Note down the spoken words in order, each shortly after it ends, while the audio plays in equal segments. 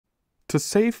To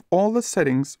save all the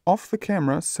settings of the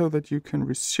camera so that you can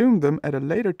resume them at a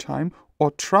later time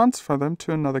or transfer them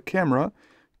to another camera,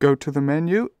 go to the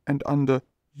menu and under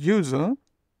User,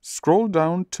 scroll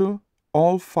down to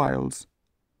All Files.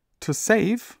 To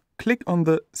save, click on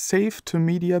the Save to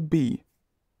Media B.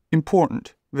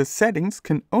 Important: the settings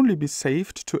can only be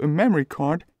saved to a memory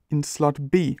card in slot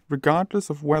B, regardless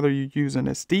of whether you use an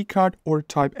SD card or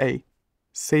Type A.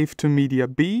 Save to Media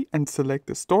B and select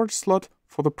the storage slot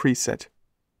for the preset.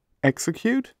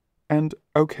 Execute and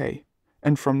OK.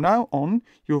 And from now on,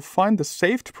 you'll find the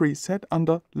saved preset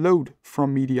under Load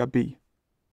from Media B.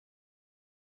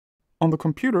 On the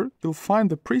computer, you'll find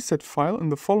the preset file in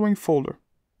the following folder: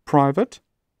 Private,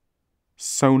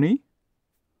 Sony,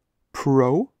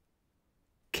 Pro,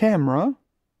 Camera,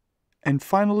 and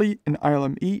finally an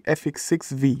Sony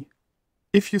FX6V.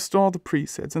 If you store the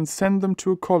presets and send them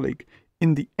to a colleague,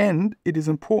 in the end it is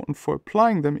important for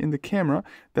applying them in the camera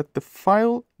that the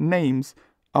file names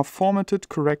are formatted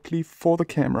correctly for the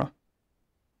camera.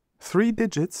 3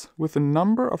 digits with the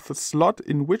number of the slot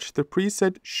in which the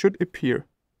preset should appear.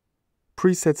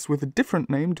 Presets with a different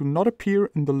name do not appear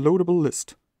in the loadable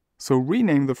list. So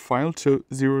rename the file to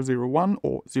 001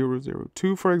 or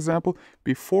 002, for example,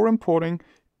 before importing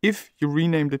if you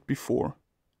renamed it before.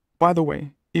 By the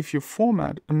way, if you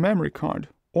format a memory card,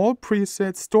 all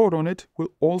presets stored on it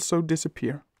will also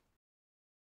disappear.